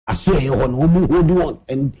I swear on hold on,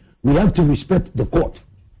 and we have to respect the court.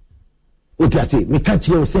 What I say, me catch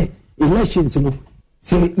you say elections, you know,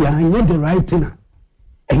 say yeah, I need the right thing,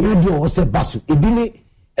 and you also basu. Ibini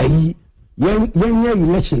young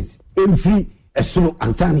elections every a solo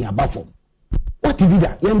ansani above. What did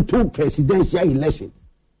that? Young two presidential elections.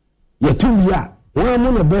 Ye 2 years. One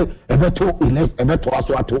month a better election, a better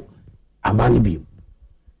also abani bi.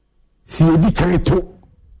 See you carry two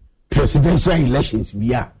presidential elections.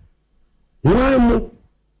 We are one more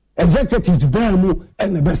executives bear mu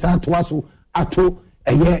and the best at also ato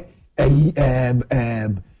a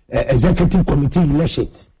executive committee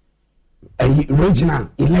elections, a regional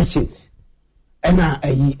elections, and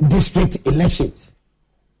a district elections.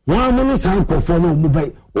 One month sound conform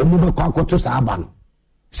mobile or mobile to Sabano.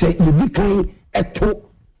 Say you became a two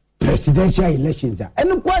presidential elections.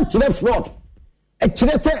 And quite fraud. A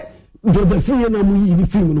chile the free and we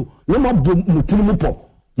female, no more Mutilimupo.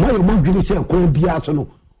 My mom say a call Biasono.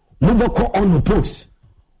 Mobile on the post.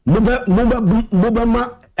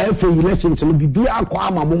 Mobama F elections will be Bia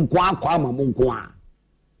Quama Munkwa.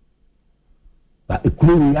 But a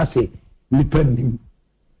clue, I say, Nipenim.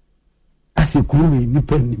 I say, clue,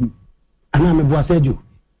 Nipenim. And I'm a boy said you.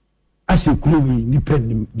 I say, clue,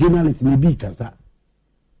 Nipenim. Journalists may be Casa.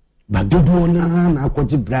 But do na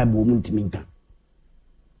quite bribe woman to minka.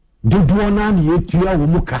 Do na yetia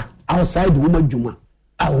womuka outside woman Juma.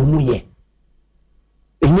 Our muye.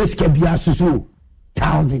 In this cabia susu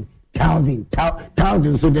 1,000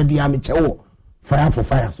 so that the amateur fire for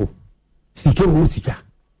fire so. Sika wo sika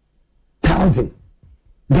 1,000.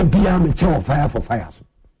 The be amateur fire for fire so.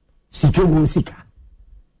 Sika wo sika.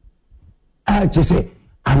 I just say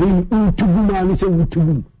I mean utugum and say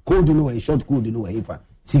utugum code no a short code no a fa.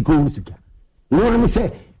 Sika wo sika. No one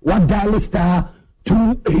say what dial star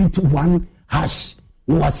 281 hash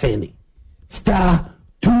no what saying star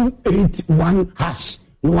 281 hash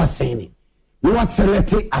no what saying no what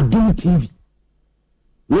select Adum TV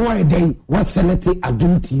no one day what select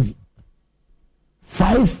Adum TV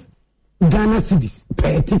 5 Ghana cedis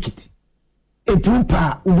per ticket it will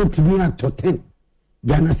pa over to be at 10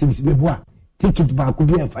 Ghana cedis me boa ticket ba could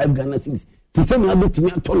be 5 Ghana cedis to say me about to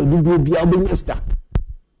me at all do be a minister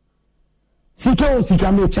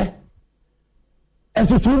sika meche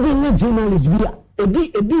as if you be journalist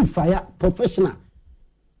be a big fire professional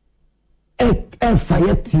a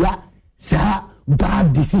fire tia sa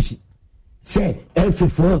bad decision say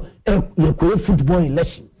for your football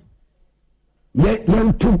elections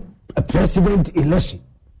you took a president election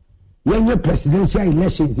your presidential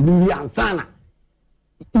elections in the ansana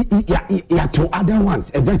ya to other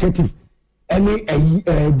ones executive any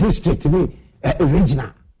district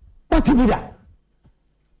regional what to be that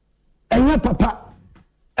and your papa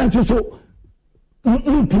and so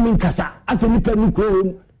intimate kasa as a nipa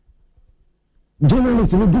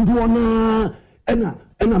journalists will do one and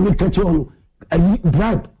make a show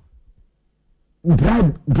bribe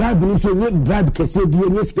no so bribe kese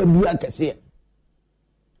bi yes can be a kese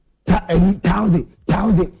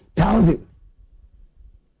 1,000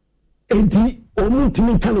 enti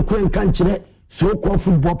omutimi kan ko kan kire so called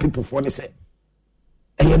football people for the say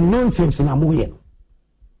e nonsense na moye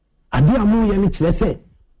ade amoye ni kire say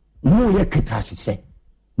moye ketashi say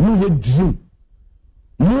moye dream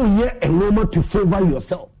moye a moment to favor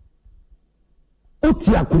yourself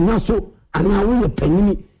oti akuna so ana we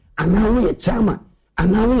panini ana we chairman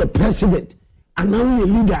ana we president ana we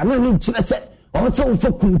leader ana ni kire say o say o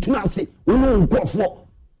for kuntuna say wo no nkofo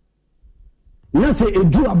na say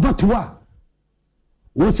edu abatwa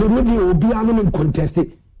wo say maybe obi anu me contest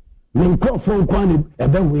me nkofo nkwan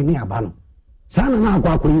ebe we ni aba no sana na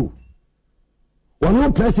akwa akoyu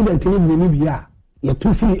wono president ni we ni bia ye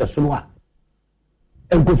tu free esono a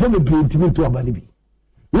enkofo be ntimi to aba ni bi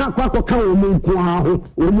na akwa akoka wo mu nkwa ho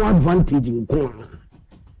wo mu advantage nkwa.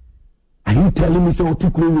 Are you telling me say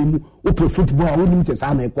otukuru mu o pro football wo nim say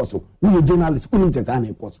sana ekoso we journalist wo nim say sana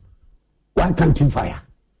ekoso why can't you fire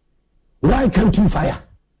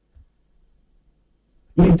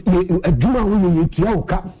Juma we tua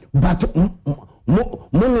oka but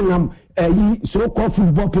monam so called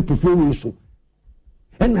football people for we so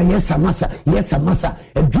and yes massa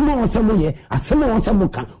Juma wasamo ye asema wasamo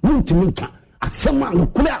kan muntimi kan asema no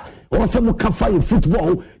kula wasamo ka fire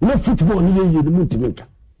football no football ni ye no muntimi kan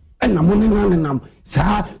and na monam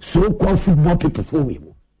sa so called football people for we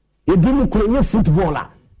e bi mu kula footballer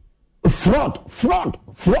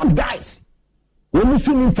fraud guys when you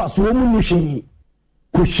see me fast woman you see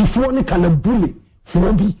Koshifoni kalabule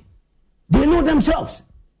frobi they know themselves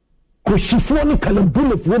Koshifoni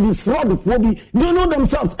kalabule frobi fraud frobi they know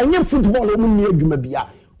themselves and your football woman near Jumabia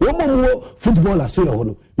womo football aso ye ho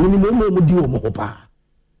no minimum mo di omo ho pa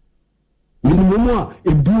minimum a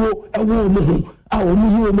eduo ewo omo ho a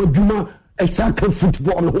omo yi omo dwuma exact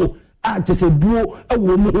football no a te se duo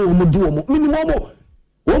ewo omo ho omo di omo minimum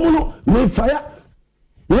omo no me fire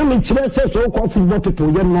na me kire se so call football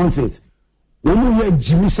people ye nonsense omo ye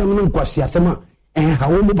jimi sam no kwasi asema ha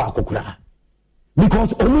omo ba kokura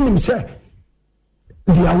because omo nim say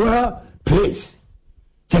their well place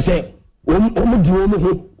te say omo di omo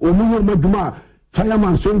ho omo yo maduma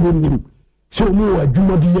fireman so nim so omo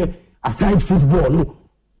aduma bi ye aside football no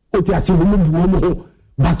o ti ase omo bu omo ho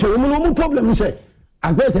but omo no problem say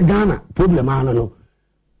agbese Ghana problem ana no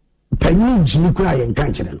panyin jimi kura ye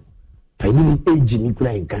nkan kire no panyin ejimi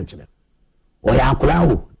kura ye nkan kire o ya kura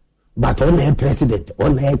o but on the president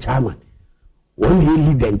on the chairman on the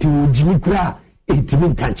leader ti o jimi kura etimi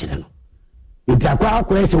nkan kire no enti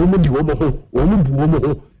akwa se omo di omo ho omo bu omo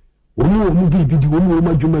ho omo bi di omo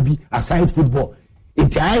adwuma bi aside football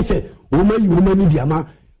enti I say omo yi omo ni biama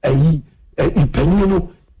ayi ipanyin no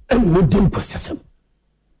ene wo dem kwasasam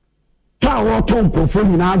ta wo ton kofo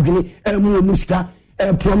nyina adwene emu omo sika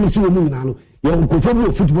promise omo nyina no ye kofo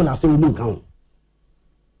bi football aso omo nkan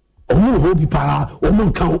omo ho bi para omo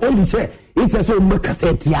nkan only say it's say omo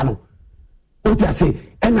cassette ya no o ti say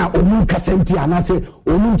ena omo cassette ya na say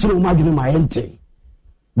omo nchire omo adwene ma yente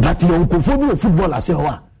but ye kofo bi football aso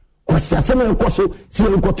wa kwasasam e koso si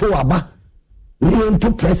enkoto aba ni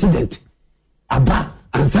ento president aba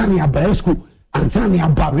ansani aba school ansani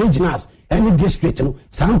aba regionals any district no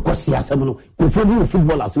san kwasi asem no kofo bi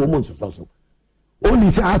footballers wo mo so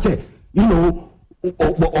only say I say you know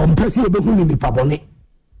on person be hu ni pabone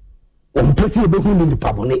on person be hu ni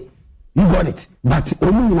pabone you got it but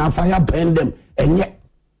omu nyina fire burn them enye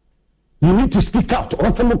you need to speak out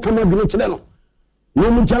or some come agree chile no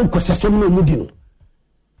mo jan kwasi asem no mu di no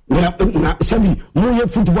na sabi mo ye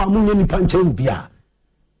football mo ye ni panche ubia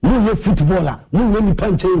mo ye footballer mo ye ni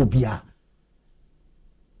panche ubia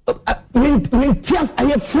when tears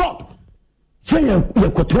are fraud say you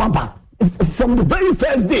kotoaba from the very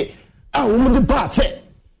first day we the pass say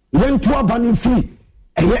when to aba free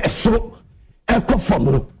so form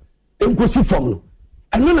no enkosi form no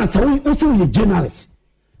eno na say we say we journalist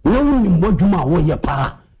no ni moduma wo ye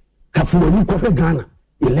pa kafu ni ko Ghana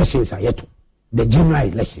elections ayeto the general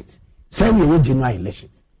elections say we general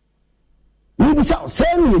elections we be say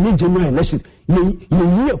we general elections ye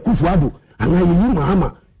Kufuado and ye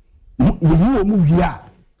Mahama yi omu wia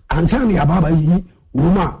ansani ababa yi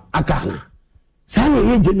ruma akana say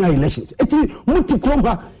ye general elections eti muti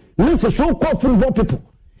kromba nse so call football people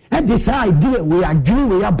and this idea we are doing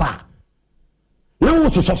we are ba no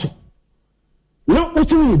so no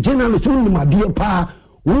uti journalist ni madie pa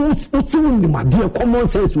uti ni madie common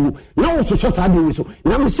sense no so sabe so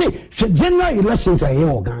na me say general elections are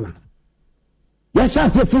here Ghana yes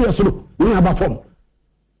say free so ni aba form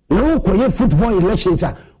no koye football elections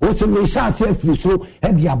are o se me sha se free so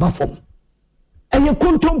e dia aba form eye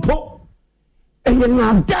kontompo eye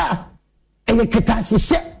nada eye ketasi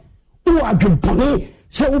se o adwebone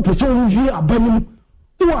se wo pese wo wi abanim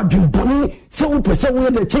o adwebone se wo pese wo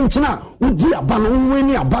de chenchina wo di aba no wo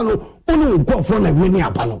ni aba no ono gofo na we ni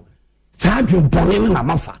aba no sa adwebone na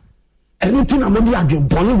mafa anything na me di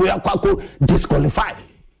adwebone we akwako disqualify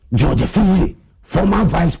George Fiye former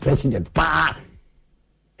vice president pa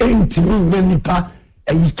intimi nipa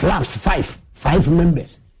clubs 5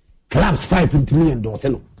 members clubs 5 intimi endorse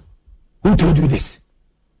no who told you this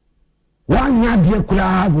one ya dia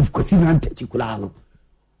kula with Kosina Ntechi no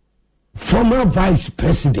former vice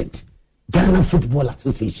president Ghana Football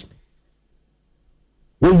Association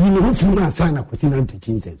we you know fu na sana Kosina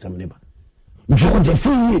Ntechi nsem neba George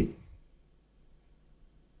Fiye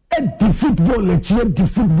the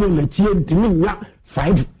football intimi ya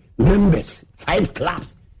 5 members 5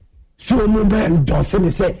 clubs so mo be endorse me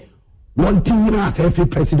say one thing you as FA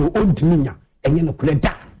president on timinya enye no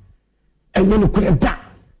kureda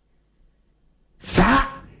sa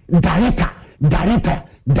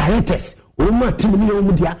directors o ma timini o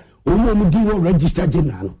mu dia o mu di wo register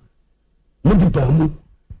general no mo di ba mu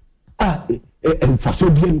faso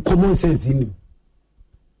bien common sense in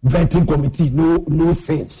vetting committee no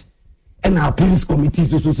sense and appeals committee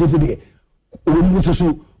so there o mu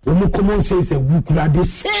so common sense we could have the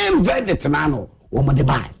same verdict now o de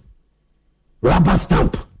buy rubber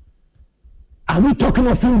stamp. Are we talking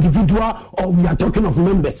of individual or we are talking of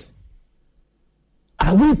members?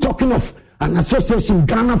 Are we talking of an association,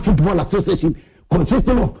 Ghana Football Association,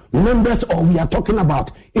 consisting of members or we are talking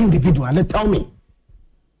about individual? Let tell me.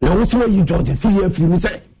 Now what's where you George if you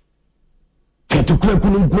say get to click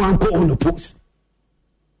on the post.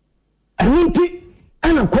 I mean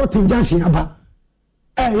and a court injunction aba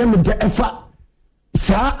I am the effort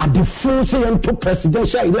sir at the full say into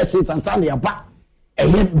presidential elections and Sunday aba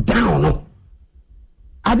and down.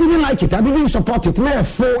 I didn't like it. I didn't support it. Me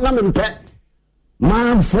full na me pet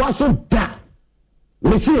man for so da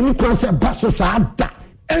me see any concept basso sa da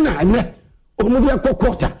and I ne omudia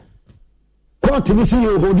kokota court ni see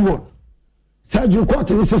you hold you Sergio court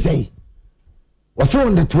ni say was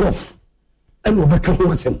on the 12th and obeka ho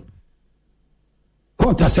asem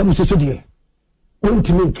court asem so de won't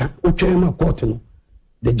make okay ma court no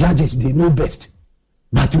the judges they know best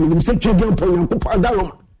but me say twede on Yankopon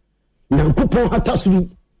daloma Yankopon hatasuri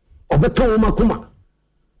obeka wo makoma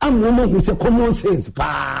amomo me say common sense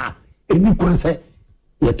pa eni kwan say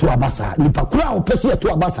ye to abasa nipa kura o pese ye to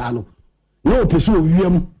abasa no na o pese o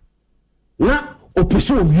wiem na o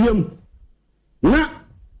pese o wiem na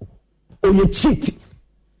o ye cheat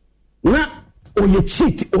na o ye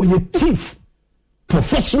cheat o ye thief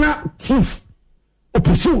professional thief o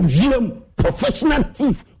pese o wiem professional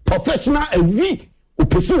thief professional evi o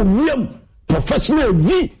pese o wiem professional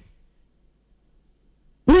evi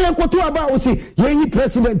ni ekoto aba o si ye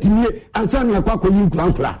president ni ansa na akwa koyi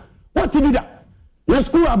nkura what did that na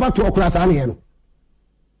school about to okura sa na ye no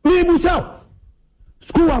ni busa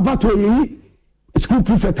school about to yi school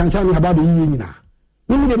prefect ansa na aba do yi nyina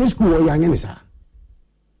ni me school o ya anye ni sa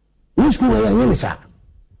ni school o ya anye ni sa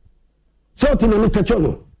so ti no pecho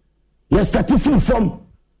no ye start free from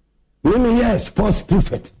ni yes sports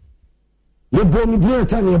prefect ye bo mi dia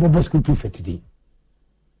sa na ye bo school prefect di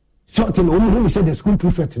something who said the school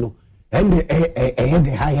prefect no and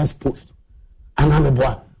the highest post and I'm a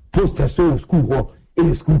boy post a school hall in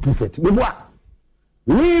a school prefect me boy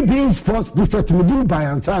we being sports prefect me do by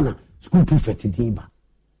ansana school prefect diba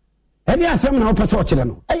any asem na opesa o kire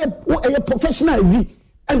no e professional vi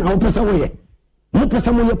and na opesa wo ye mo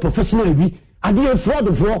pesa mo ye professional vi ade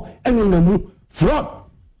fraud for and na mu fraud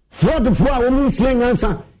for a woman slang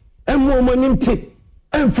answer and mo manimti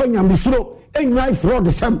and fanya misro and right fraud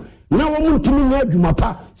sam na wo mutimi na adwuma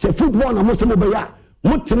pa se football na mo se mo be ya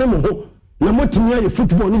mutene mo ho na mutimi ya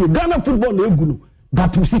football ni Ghana football na egunu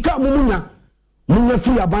but musika mo munya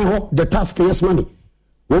free aban ho the taxpayers money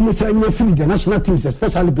wo mo say nya free the national teams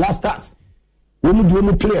especially blasters wo mo do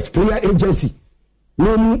mo player agency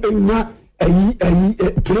no mo enya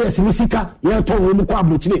players ni sika ya to wo mo kwa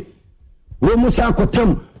abrochire wo mo say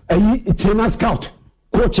akotam trainer scout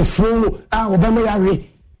coach fo a obama yare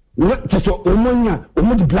just omonya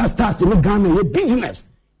omudi blasters in Ghana ye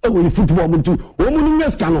business e we football mo tu omu ni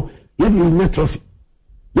ska no ye de nya trophy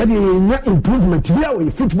ye de nya improvement there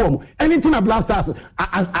we football anything a blasters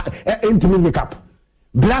intimate cup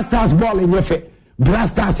blasters ball in yefe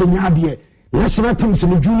blasters nya de national teams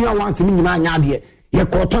in junior ones ni nyina nya de ye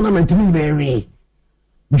ko tournament ni na ewe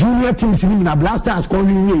junior teams ni na blasters ko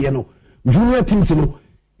wi ye no junior teams no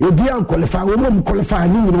e bi an qualify wo mo qualify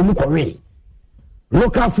ni nyina mo ko we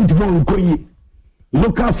local football in Koye.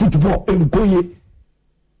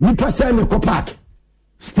 We pass in the park.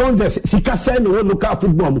 Sponsors, Sika send the local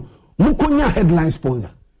football. Mukonya headline sponsor.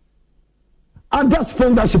 And that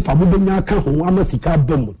sponsorship, Abubenya Kahu, Amasika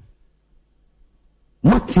Bemu.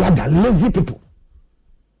 Matiada, lazy people.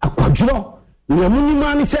 A quadro, we are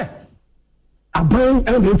mini say. A brand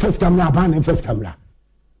and first camera, a brand and first camera.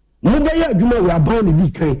 Mubaya, you know, we are buying a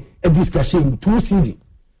decay, a discussion, 2 seasons.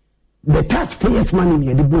 The taxpayers' money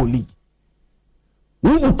in the ball league.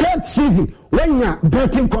 You third season when you're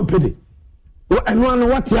betting company, and one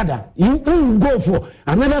what the other, you won't go for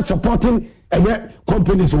another supporting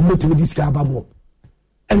companies who make this carbon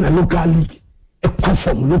and a local league, a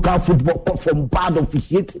platform, local football platform, bad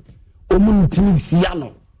officiating,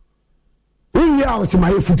 Omunitisiano. We are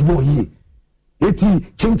my football here. Eti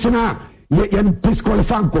Chinchina, yen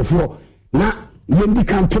disqualify go for na yen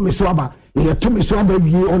can to me swaba. You told me so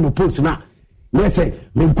baby on the post now. Let's say,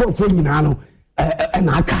 me go for you now, and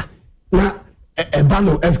aka na a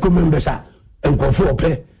bano ESCO members and go for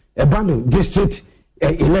pay a bano district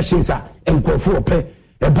elections and go for pay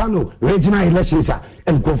a bano regional elections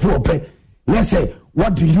and go for pay. Let's say,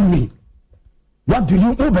 what do you mean? What do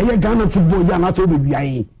you obey Ghana football? You are not so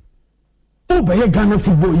baby. Obey Ghana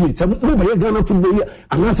football year. Obey Ghana football year.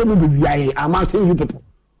 I'm not saying baby. I'm asking you people.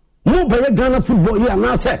 Mo be Ghana football here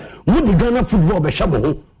na say mo di Ghana football be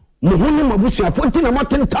hwe mo ho ni mabusu afonti na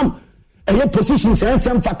matentam eye positions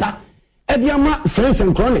ensem fata e dia ma friends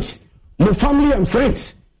and chronics mo family and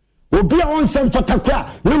friends obi a on sem fata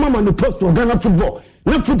kwa na mama no post o Ghana football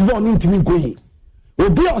na football ni ntimi goyi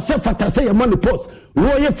obi a se fata say e ma no post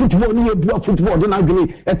wo ye football ni e bua football de na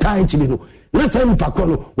gini e tai chili no na say mpa ko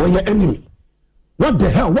no wo ye enemy. What the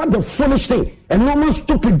hell? What the foolish thing? A normal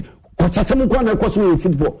stupid Because some corner cost me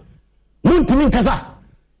football. Muntimi kasa.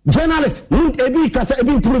 Journalists, ebi kasa,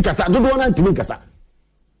 ebi ntimi kasa. Don't want to kasa.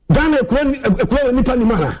 Ghana ekwe nipa ni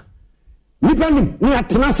mana. Nipa ni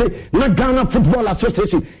atena se na Ghana Football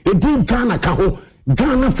Association. Ebi Ghana ka ho.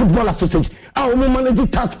 Ghana Football Association. Our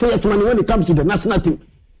manage taxpayers money when it comes to the national team.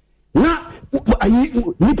 Na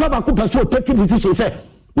nipa ba ko person take decision say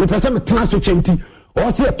me person me tena so chenti.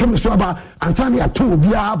 O say to me so aba ansani ato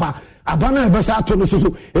obi aba. Abana ebesa ato no so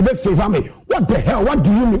ebe favor me. What the hell? What do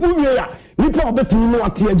you mean? Uwe ya nipa obetimi no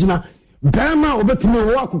ate agina. Bema obetimi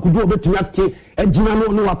wo akukudu obetimi ate agina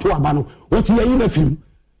no wato aba no. Wo se yi na film.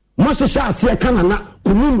 Mo hyehyɛ ase kana na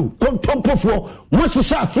kununu kontompofo mo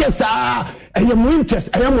hyehyɛ ase saa ɛyɛ mo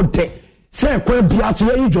interest ɛyɛ mo de sɛ kwa bia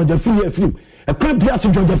so yi Georgia free film kwa bia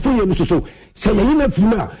so Georgia free no so sɛ yi na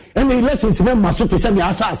film a ɛna elections na ma so te sɛ me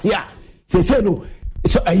ahyɛ ase a sɛ no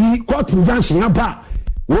so ayi court junction aba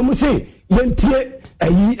wo mo say yentie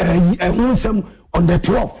ayi ehunsam on the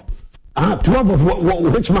 12th 12 of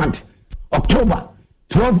which month October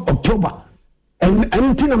 12 October and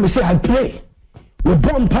anything I say I pray we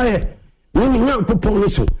bomb pie when you know people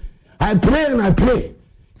so I pray and I pray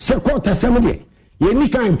say court assembly you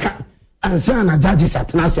need can answer na judges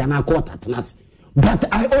at nasi and court at nasi but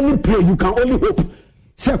I only pray you can only hope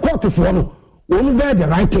say court for no when they the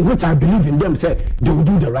right thing which I believe in them say they will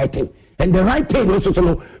do the right thing and the right thing also to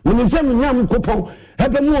know when you say me nyam coupon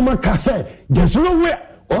have no man can say there's no way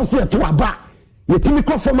or say to aba you timi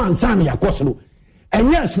ko for man san ya koso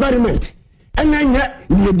and yes experiment and then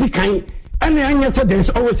you di kind. And I said there's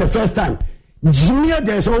always a first time. Junior,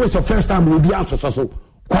 there's always a first time we'll be answered. So,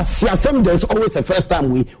 Kwasiasem, there's always a first time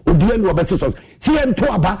we will be in better so. See and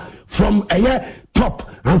to about from a year top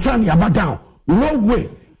and finally about down. No way.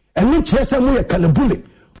 And which yes, I'm a calabuli.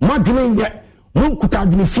 Magdalene yet, Mukuta,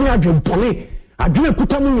 Fia, Poli. I do a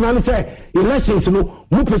Kutamu and say, elections, no,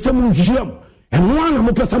 Mupesamu Museum. And one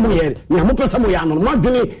Mupesamu here, Mupesamu,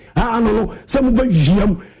 Magdalene, I don't know, some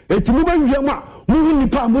museum, a Timuba Yama. Muni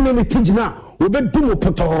pa muni ni tijina obedumo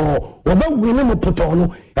poto oba wini mo poto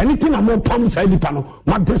no anything am pam side nipa no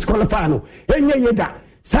ma disqualify no enye yeda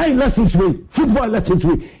sai lessons way football lessons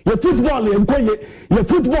way your football enkoye your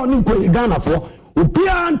football ni enkoye Ghana for obi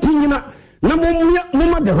antinyina na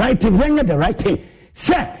mo the right thing yenye the right thing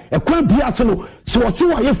say e kwa bia so no so o se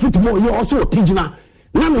wa your football you also tijina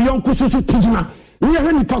na me yonko so tijina ni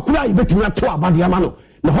he nipa kura ibetimi ato abade ama no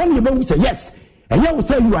na ho ne be say yes and you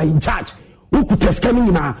say you are in charge. Who could test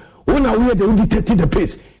coming now? When I hear they will dictate the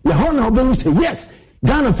pace. The whole now say yes.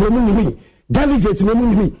 Ghana for me, delegates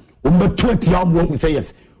me. But 20 hours we say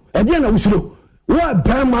yes. At the end of the what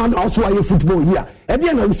Berman also are football here. At the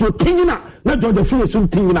end of the Tingina, not the free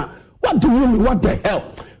Tingina. What do you mean? What the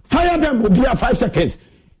hell? Fire them will be at 5 seconds.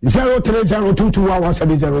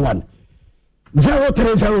 03022111701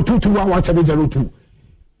 03022111702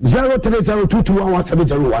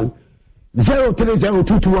 03022111701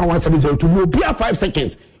 03022111702 will be at 5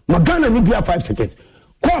 seconds. Magana will be at 5 seconds.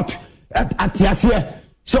 Court at Yasia.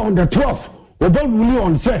 So on the 12th, we don't really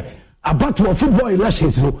on say about to football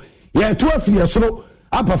elections. Yeah, 12 years so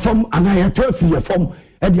I perform and I have 12 year form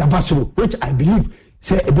at the ambassador, which I believe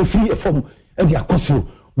say a be free form at the apostle.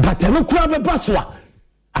 But I no crab a baswa.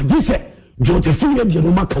 I just say George free and the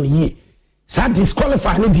Roma can ye. So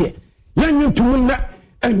disqualify an idiot. You need to win that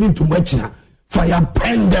and need to match now. Fire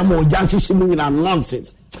pen them or Jansi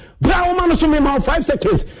nonsense. Brown man to me 5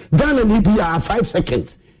 seconds. Ghana need be 5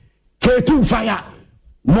 seconds. K2 fire.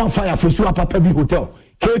 More fire for Sua Papa Hotel.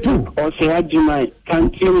 K2. Or say Ajimai,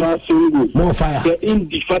 continue single. More fire. The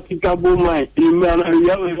indefatigable mind. You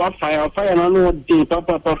have fire, and I know the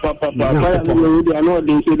papa, fire, and I know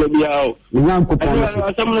they say the be out.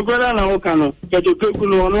 Some of the brother now can get a cook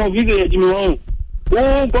no video.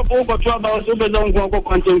 Oh, Papa, about so don't go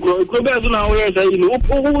content. Go back to now where say, you know,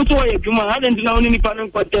 Juma, I didn't know any panel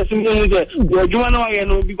contesting Juma,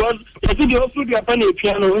 because I think you also get a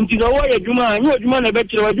piano until the way Juma, and you Juma, a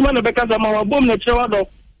better, Juma, because I'm a bomb natural.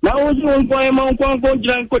 Now, also, one point,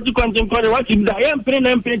 drunk, content, what if I am playing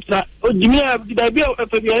and picture, or Jimmy, did I be a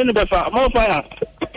more fire?